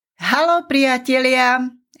Halo priatelia!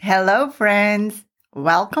 Hello friends!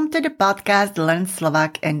 Welcome to the podcast Learn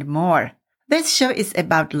Slovak and More. This show is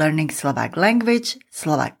about learning Slovak language,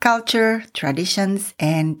 Slovak culture, traditions,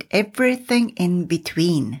 and everything in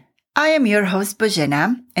between. I am your host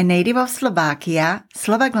Božena, a native of Slovakia,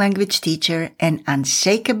 Slovak language teacher, and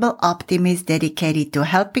unshakable optimist dedicated to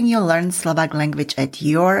helping you learn Slovak language at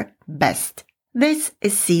your best. This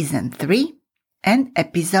is Season 3 and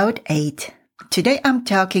Episode 8. Today I'm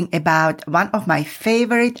talking about one of my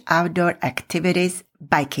favorite outdoor activities,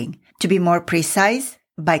 biking. To be more precise,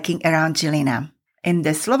 biking around Žilina. In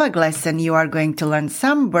the Slovak lesson, you are going to learn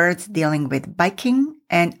some words dealing with biking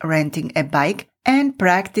and renting a bike and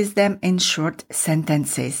practice them in short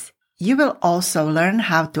sentences. You will also learn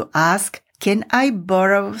how to ask, can I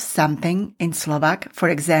borrow something in Slovak? For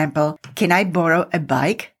example, can I borrow a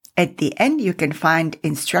bike? At the end, you can find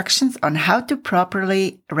instructions on how to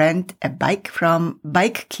properly rent a bike from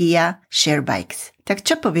Bike Kia Share Bikes. Tak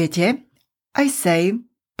čo poviete? I say,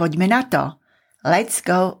 poďme na to. Let's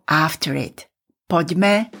go after it.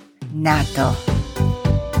 Poďme na to.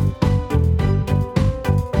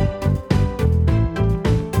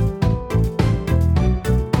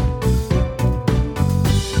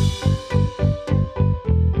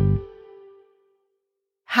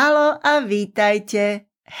 Halo a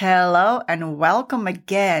vítajte. Hello and welcome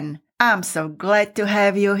again. I'm so glad to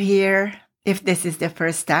have you here. If this is the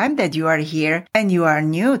first time that you are here and you are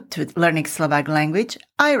new to learning Slovak language,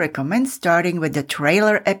 I recommend starting with the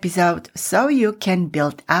trailer episode so you can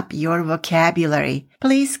build up your vocabulary.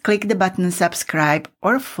 Please click the button subscribe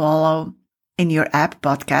or follow in your app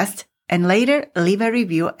podcast and later leave a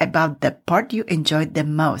review about the part you enjoyed the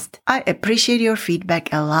most. I appreciate your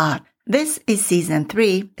feedback a lot. This is Season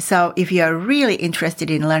 3, so if you are really interested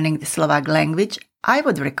in learning the Slovak language, I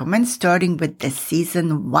would recommend starting with the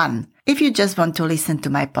Season 1. If you just want to listen to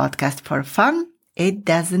my podcast for fun, it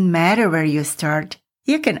doesn't matter where you start.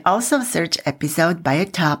 You can also search episode by a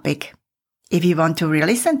topic. If you want to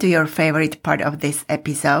re-listen to your favorite part of this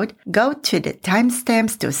episode, go to the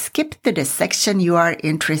timestamps to skip to the section you are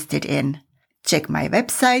interested in. Check my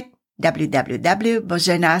website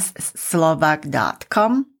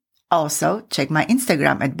www.boženaslovak.com. Also, check my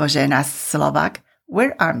Instagram at boženaslovak,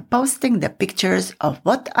 where I'm posting the pictures of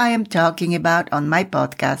what I am talking about on my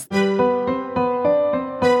podcast.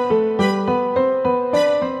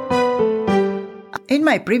 In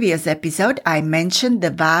my previous episode, I mentioned the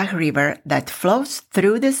Váh River that flows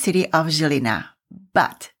through the city of Žilina.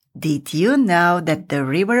 But did you know that the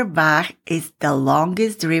river Váh is the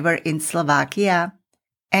longest river in Slovakia?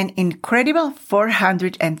 An incredible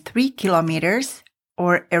 403 kilometers,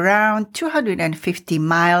 or around 250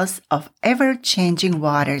 miles of ever-changing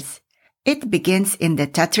waters. It begins in the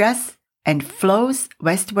Tatras and flows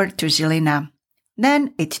westward to Žilina.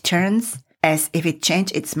 Then it turns, as if it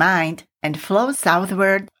changed its mind, and flows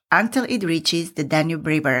southward until it reaches the Danube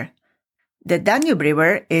River. The Danube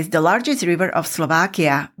River is the largest river of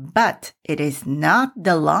Slovakia, but it is not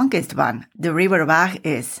the longest one. The river Váh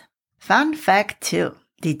is. Fun fact too.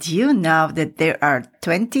 Did you know that there are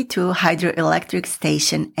 22 hydroelectric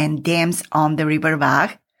stations and dams on the river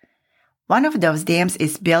Váh? One of those dams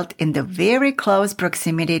is built in the very close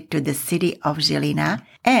proximity to the city of Žilina,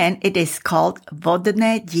 and it is called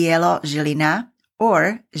Vodné dielo Žilina,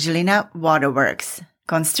 or Žilina Waterworks.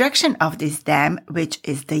 Construction of this dam, which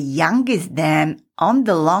is the youngest dam on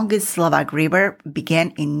the longest Slovak river,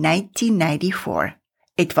 began in 1994.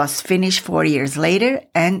 It was finished 4 years later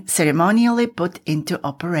and ceremonially put into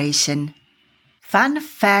operation. Fun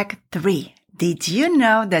fact 3. Did you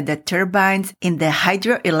know that the turbines in the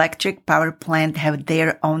hydroelectric power plant have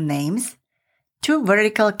their own names? 2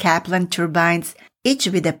 vertical Kaplan turbines, each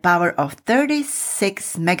with a power of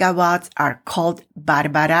 36 megawatts, are called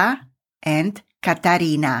Barbara and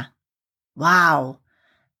Katarina. Wow!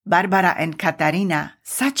 Barbara and Katarina,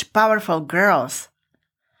 such powerful girls!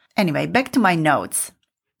 Anyway, back to my notes.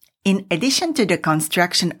 In addition to the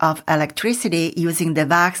construction of electricity using the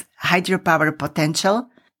Váh's hydropower potential,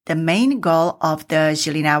 the main goal of the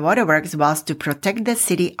Žilina Waterworks was to protect the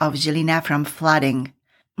city of Žilina from flooding.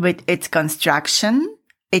 With its construction,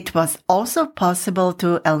 it was also possible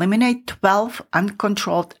to eliminate 12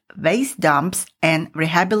 uncontrolled waste dumps and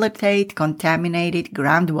rehabilitate contaminated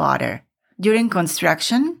groundwater. During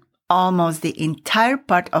construction, almost the entire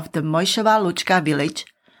part of the Mojšová Lučka village,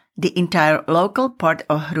 the entire local part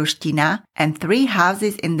of Hruština, and 3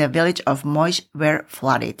 houses in the village of Mojš were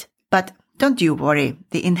flooded. But don't you worry,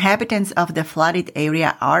 the inhabitants of the flooded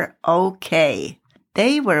area are okay.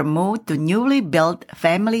 They were moved to newly built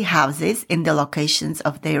family houses in the locations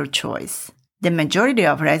of their choice. The majority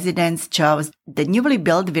of residents chose the newly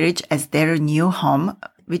built village as their new home,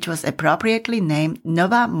 which was appropriately named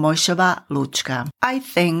Nova Mojsova Lučka. I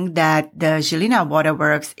think that the Žilina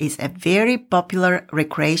Waterworks is a very popular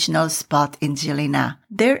recreational spot in Žilina.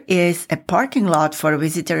 There is a parking lot for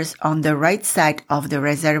visitors on the right side of the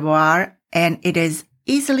reservoir, and it is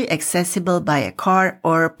easily accessible by a car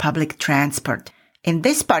or public transport. In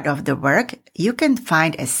this part of the work, you can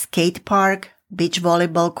find a skate park, beach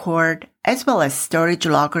volleyball court, as well as storage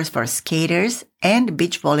lockers for skaters and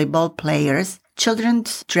beach volleyball players,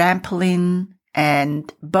 children's trampoline,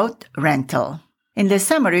 and boat rental. In the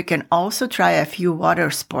summer, you can also try a few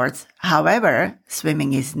water sports. However,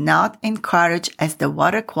 swimming is not encouraged as the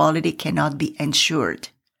water quality cannot be ensured.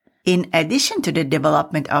 In addition to the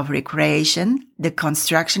development of recreation, the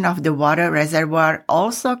construction of the water reservoir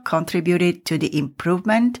also contributed to the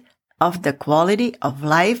improvement of the quality of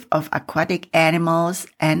life of aquatic animals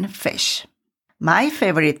and fish. My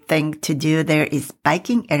favorite thing to do there is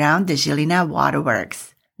biking around the Žilina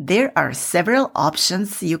Waterworks. There are several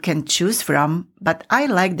options you can choose from, but I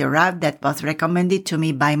like the route that was recommended to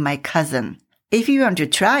me by my cousin. If you want to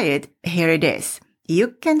try it, here it is.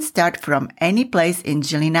 You can start from any place in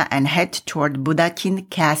Žilina and head toward Budatin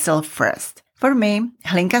Castle first. For me,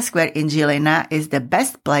 Hlinka Square in Žilina is the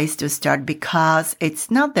best place to start because it's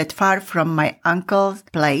not that far from my uncle's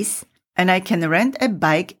place and I can rent a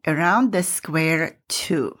bike around the square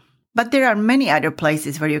too. But there are many other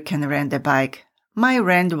places where you can rent a bike. My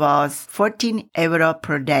rent was €14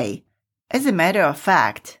 per day. As a matter of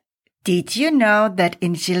fact, did you know that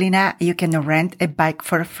in Žilina you can rent a bike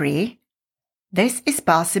for free? This is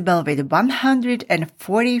possible with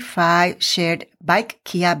 145 shared bike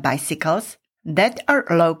Kia bicycles that are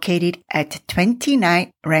located at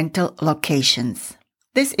 29 rental locations.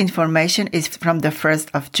 This information is from the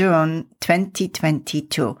 1st of June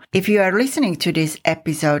 2022. If you are listening to this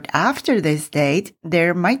episode after this date,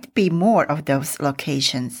 there might be more of those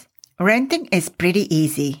locations. Renting is pretty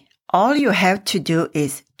easy. All you have to do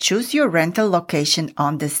is choose your rental location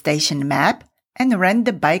on the station map and rent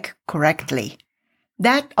the bike correctly.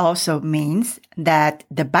 That also means that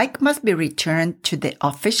the bike must be returned to the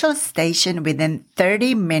official station within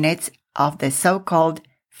 30 minutes of the so-called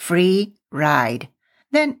free ride.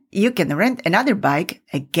 Then you can rent another bike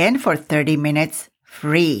again for 30 minutes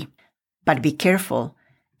free. But be careful.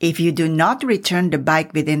 If you do not return the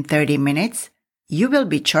bike within 30 minutes, you will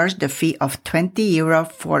be charged a fee of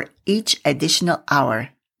 €20 for each additional hour.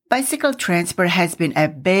 Bicycle transport has been a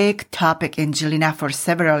big topic in Žilina for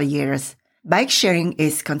several years. Bike sharing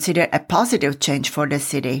is considered a positive change for the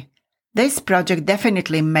city. This project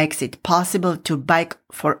definitely makes it possible to bike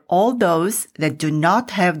for all those that do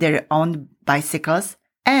not have their own bicycles,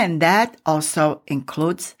 and that also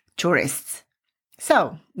includes tourists.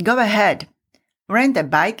 So, go ahead, rent a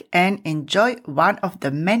bike and enjoy one of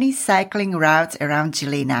the many cycling routes around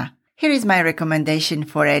Žilina. Here is my recommendation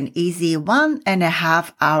for an easy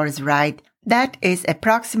 1.5 hours ride that is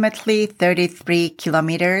approximately 33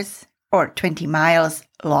 kilometers or 20 miles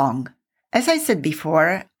long. As I said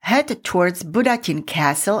before, head towards Budatin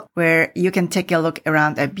Castle where you can take a look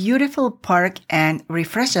around a beautiful park and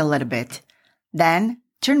refresh a little bit. Then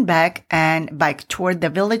turn back and bike toward the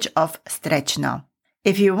village of Strečno.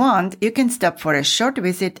 If you want, you can stop for a short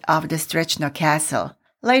visit of the Strečno Castle.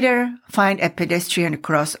 Later, find a pedestrian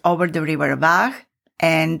cross over the river Vach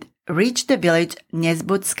and reach the village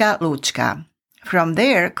Nezbudska Lučka. From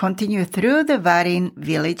there, continue through the Varin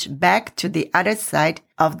village back to the other side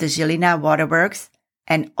of the Žilina Waterworks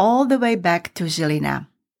and all the way back to Žilina.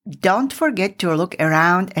 Don't forget to look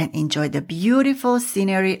around and enjoy the beautiful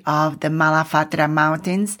scenery of the Malafatra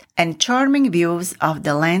Mountains and charming views of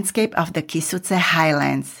the landscape of the Kisuce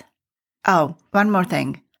Highlands. Oh, one more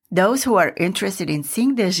thing. Those who are interested in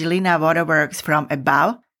seeing the Žilina Waterworks from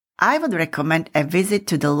above, I would recommend a visit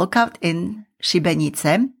to the lookout in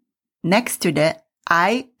Šibenice, next to the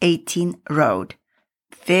I-18 road.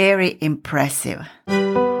 Very impressive.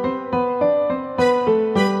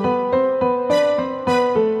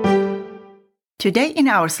 Today in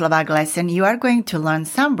our Slovak lesson, you are going to learn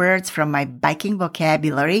some words from my biking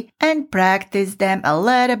vocabulary and practice them a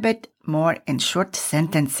little bit more in short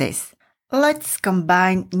sentences. Let's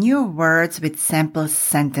combine new words with sample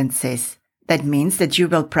sentences. That means that you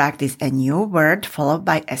will practice a new word followed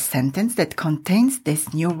by a sentence that contains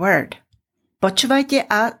this new word. Počúvajte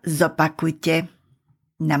a zopakujte.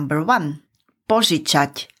 Number 1.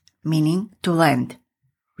 Požičať, meaning to lend.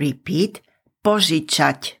 Repeat,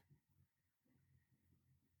 požičať.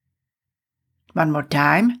 One more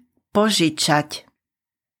time. Požičať.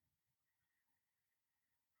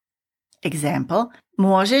 Example.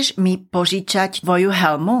 Môžeš mi požičať tvoju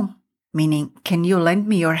helmu? Meaning, can you lend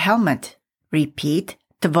me your helmet? Repeat,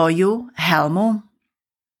 tvoju helmu.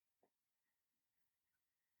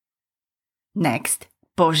 Next,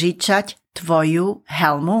 požičať tvoju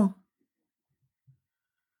helmu.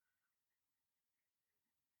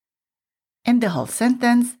 And the whole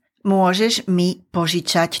sentence, môžeš mi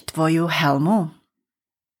požičať tvoju helmu?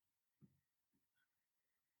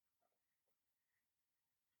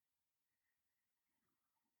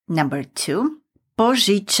 Number 2,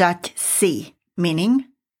 požičať si,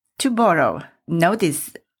 meaning to borrow.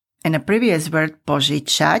 Notice in the previous word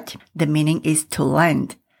požičať, the meaning is to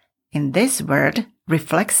lend. In this word,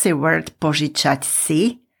 reflexive word požičať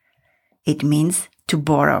si, it means to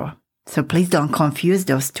borrow. So please don't confuse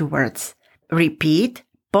those two words. Repeat,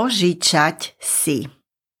 požičať si.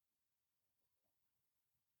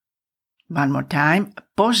 One more time,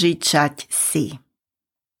 požičať si.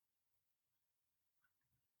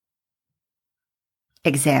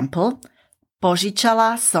 Example,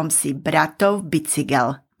 požičala som si bratov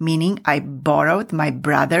bicykel, meaning I borrowed my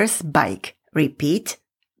brother's bike. Repeat,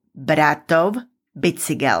 bratov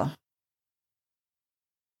bicykel.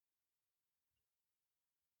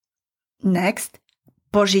 Next,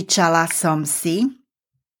 požičala som si.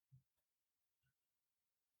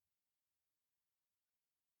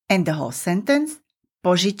 And the whole sentence,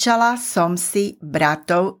 požičala som si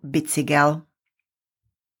bratov bicykel.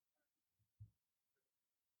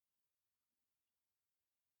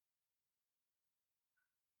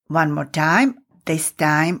 One more time, this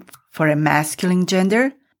time for a masculine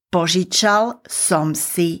gender. Požičal som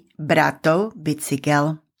si bratov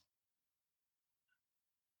bicykel.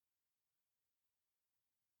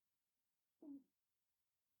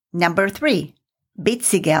 Number 3,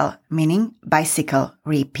 bicykel, meaning bicycle.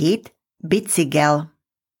 Repeat, bicykel.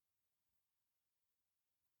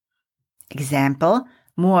 Example,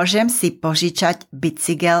 môžem si požičať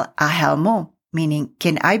bicykel a helmu? Meaning,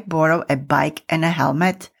 can I borrow a bike and a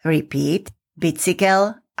helmet? Repeat,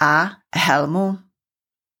 bicykel a helmu.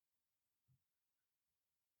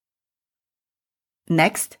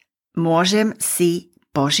 Next, môžem si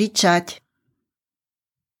požičať.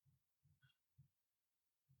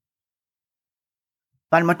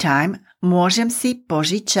 One more time, môžem si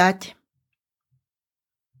požičať.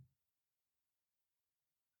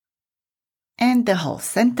 And the whole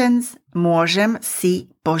sentence, môžem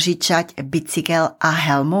si požičať bicykel a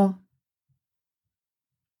helmu?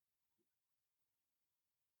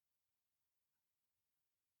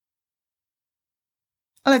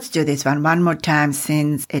 Let's do this one more time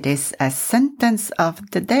since it is a sentence of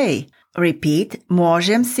the day. Repeat,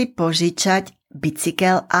 môžem si požičať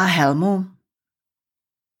bicykel a helmu?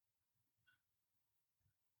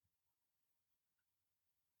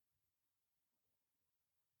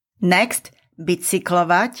 Next,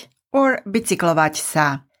 bicyklovať or bicyklovať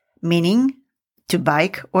sa, meaning to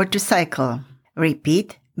bike or to cycle.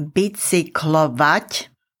 Repeat,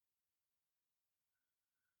 bicyklovať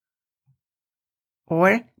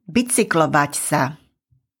or bicyklovať sa.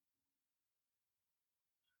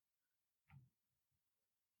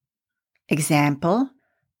 Example,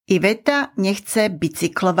 Iveta nechce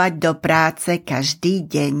bicyklovať do práce každý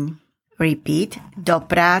deň. Repeat, do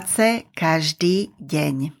práce každý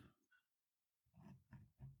deň.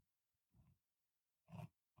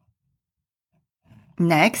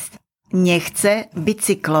 Next, nechce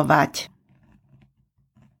bicyklovať.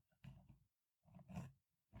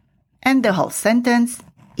 And the whole sentence,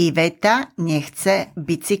 Iveta nechce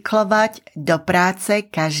bicyklovať do práce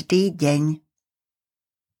každý deň.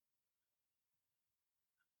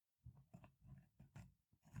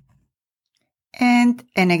 And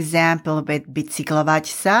an example with bicyklovať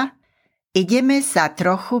sa. Ideme sa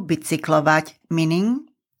trochu bicyklovať, meaning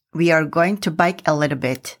we are going to bike a little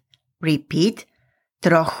bit. Repeat,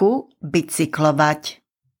 trochu bicyklovať.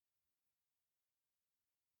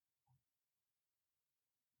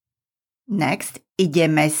 Next,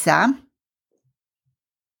 ideme sa.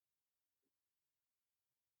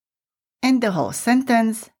 And the whole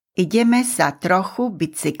sentence, ideme sa trochu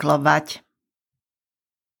bicyklovať.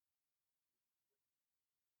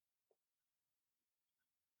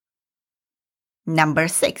 Number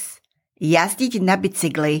 6. Jazdiť na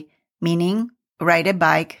bicykli, meaning ride a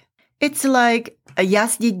bike. It's like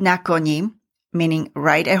jazdiť na koni, meaning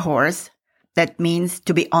ride a horse. That means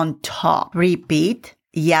to be on top. Repeat,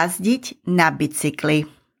 jazdiť na bicykli.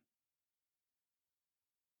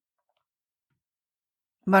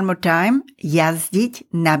 One more time, jazdiť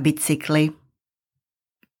na bicykli.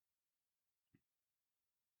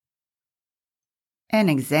 An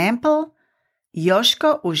example,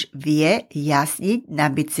 Jožko už vie jazdiť na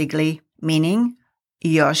bicykli, meaning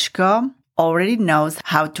Joško already knows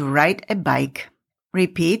how to ride a bike.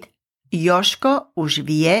 Repeat. Joško už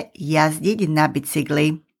vie jazdiť na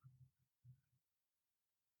bicykli.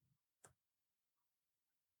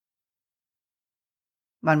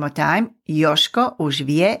 One more time. Joško už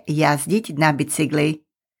vie jazdiť na bicykli.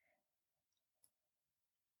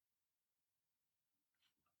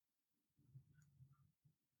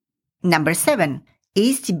 Number 7.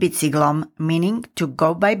 Ísť bicyklom, meaning to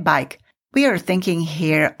go by bike. We are thinking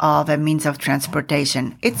here of a means of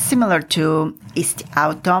transportation. It's similar to ísť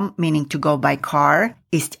autom, meaning to go by car,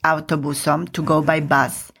 ísť autobusom, to go by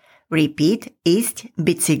bus. Repeat, ísť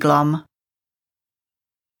bicyklom.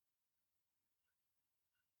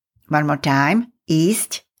 One more time,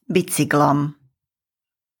 ísť bicyklom.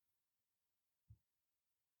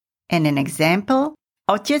 And an example,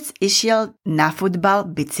 otec išiel na futbal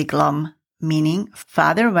bicyklom. Meaning,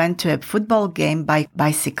 father went to a football game by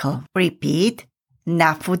bicycle. Repeat,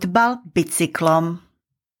 na futbal bicyklom.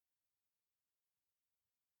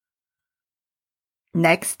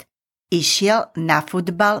 Next, išiel na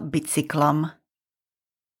futbal bicyklom.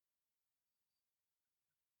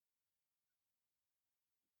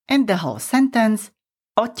 And the whole sentence,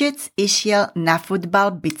 otec išiel na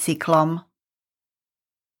futbal bicyklom.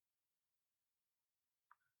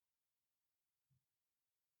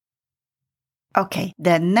 Okay,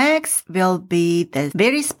 the next will be the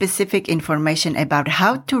very specific information about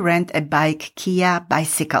how to rent a bike Kia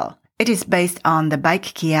bicycle. It is based on the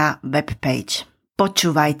Bike Kia webpage.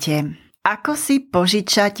 Počúvajte. Ako si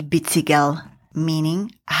požičať bicykel?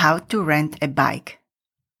 Meaning how to rent a bike.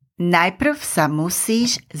 Najprv sa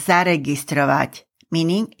musíš zaregistrovať.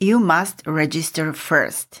 Meaning you must register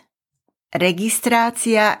first.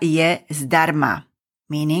 Registrácia je zdarma.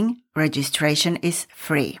 Meaning registration is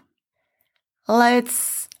free.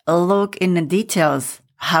 Let's look in the details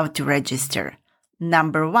how to register.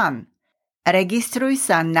 Number 1. Registruj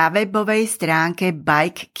sa na webovej stránke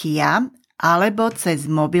Bike Kia alebo cez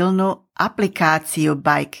mobilnú aplikáciu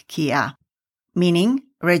Bike Kia. Meaning,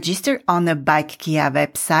 register on the Bike Kia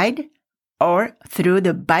website or through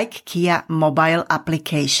the Bike Kia mobile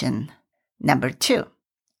application. Number 2.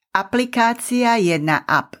 Aplikácia je na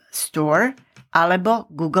App Store alebo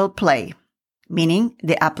Google Play. Meaning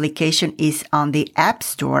the application is on the App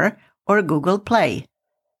Store or Google Play.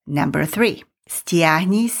 Number 3.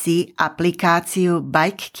 Stiahni si aplikáciu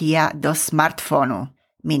Bike Kia do smartfónu.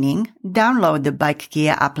 Meaning download the Bike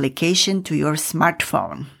Kia application to your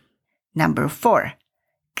smartphone. Number 4.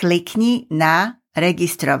 Klikni na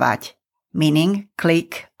registrovať. Meaning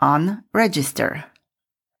click on register.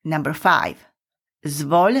 Number 5.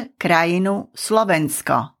 Zvoľ krajinu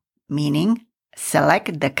Slovensko. Meaning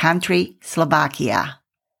select the country Slovakia.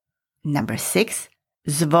 Number 6.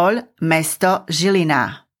 Zvoľ mesto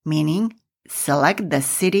Žilina, meaning select the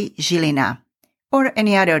city Žilina or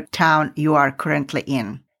any other town you are currently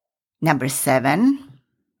in. Number 7.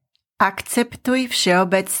 Akceptuj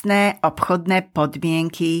všeobecné obchodné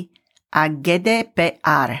podmienky a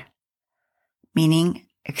GDPR, meaning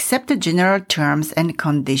accept the general terms and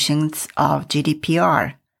conditions of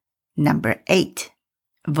GDPR. Number 8.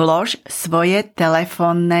 Vlož svoje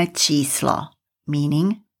telefónne číslo,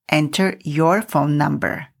 meaning enter your phone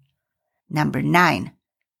number. Number 9.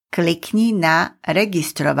 Klikni na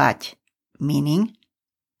registrovať, meaning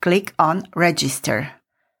click on register.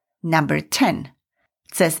 Number 10.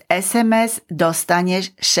 Cez SMS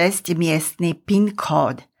dostaneš 6-miestny PIN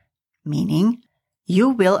code, meaning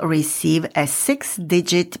you will receive a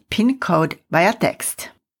 6-digit PIN code via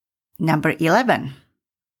text. Number 11.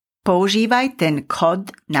 Používaj ten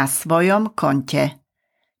kód na svojom konte,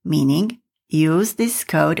 meaning use this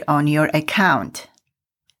code on your account.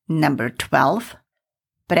 Number 12.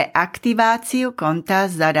 Pre aktiváciu konta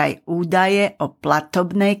zadaj údaje o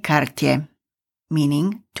platobnej karte,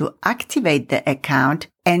 meaning to activate the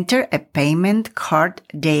account, enter a payment card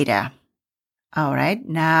data. Alright,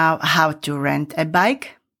 now how to rent a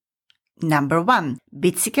bike? Number 1.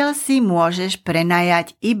 Bicykel si môžeš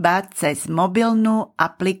prenajať iba cez mobilnú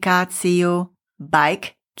aplikáciu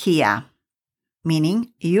Bike Kia.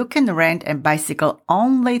 Meaning, you can rent a bicycle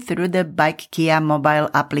only through the Bike Kia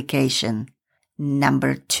mobile application.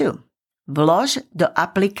 Number 2. Vlož do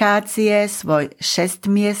aplikácie svoj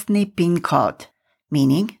 6-miestny PIN code.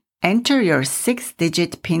 Meaning, enter your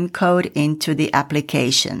 6-digit PIN code into the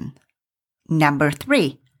application. Number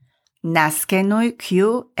 3. Naskenuj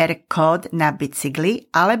QR kód na bicykli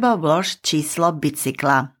alebo vlož číslo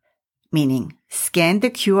bicykla. Meaning, scan the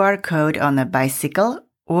QR code on a bicycle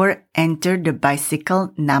or enter the bicycle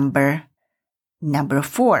number. Number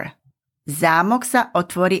 4. Zámok sa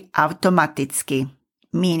otvorí automaticky.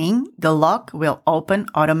 meaning the lock will open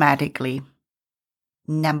automatically.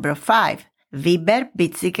 Number 5. Vyber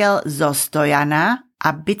bicykel zo stojana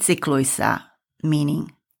a bicykluj sa,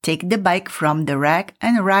 meaning take the bike from the rack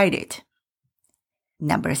and ride it.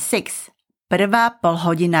 Number 6. Prvá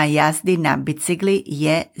polhodina jazdy na bicykli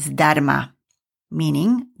je zdarma,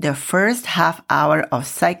 meaning the first half hour of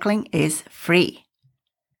cycling is free.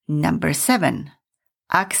 Number 7.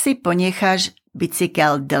 Ak si ponecháš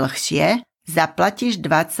bicykel dlhšie, zaplatíš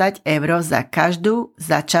 20 € za každú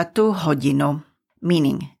začatú hodinu,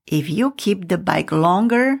 meaning if you keep the bike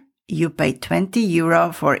longer, you pay 20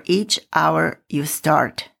 € for each hour you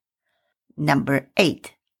start. Number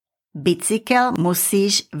 8. Bicykel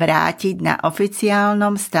musíš vrátiť na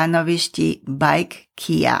oficiálnom stanovišti Bike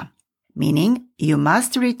Kia, meaning you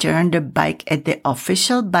must return the bike at the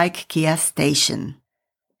official Bike Kia station.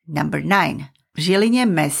 Number 9. V Žiline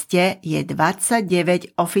meste je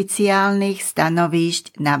 29 oficiálnych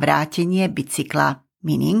stanovíšť na vrátenie bicykla,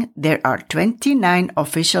 meaning there are 29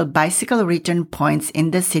 official bicycle return points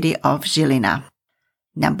in the city of Žilina.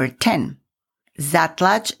 Number 10.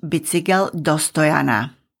 Zatlač bicykel do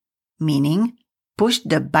stojana, meaning push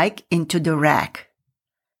the bike into the rack.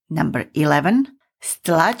 Number 11.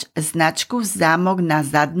 Stlač značku zámok na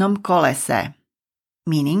zadnom kolese,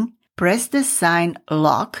 meaning press the sign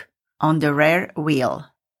lock on the rear wheel.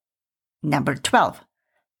 Number 12.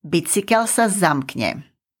 Bicykel sa zamkne.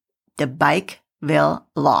 The bike will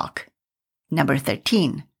lock. Number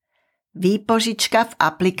 13. Výpožička v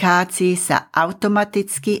aplikácii sa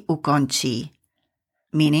automaticky ukončí,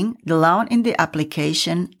 meaning the loan in the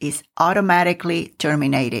application is automatically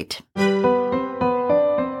terminated.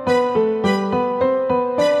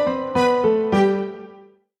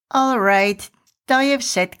 Alright, to je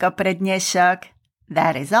všetko pre dnešok.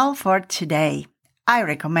 That is all for today. I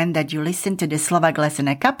recommend that you listen to the Slovak lesson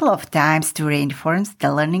a couple of times to reinforce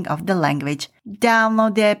the learning of the language.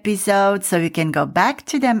 Download the episodes so you can go back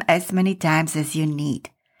to them as many times as you need.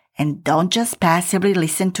 And don't just passively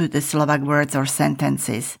listen to the Slovak words or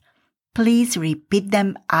sentences. Please repeat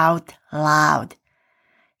them out loud.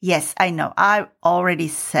 Yes, I know, I already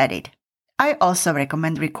said it. I also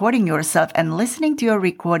recommend recording yourself and listening to your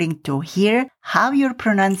recording to hear how your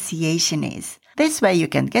pronunciation is. This way you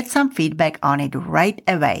can get some feedback on it right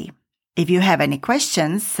away. If you have any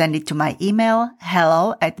questions, send it to my email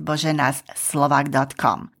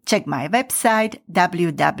hello@boženaslovak.com. Check my website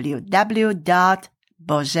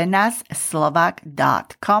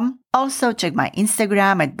www.boženaslovak.com. Also check my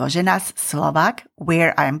Instagram @boženaslovak,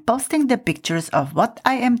 where I am posting the pictures of what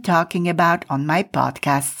I am talking about on my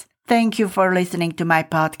podcasts. Thank you for listening to my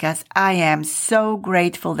podcast. I am so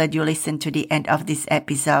grateful that you listened to the end of this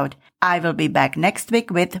episode. I will be back next week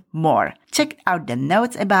with more. Check out the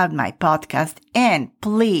notes about my podcast and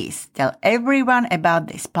please tell everyone about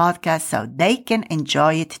this podcast so they can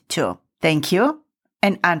enjoy it too. Thank you.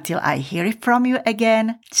 And until I hear from you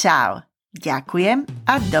again, ciao. Ďakujem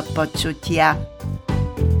a do počutia.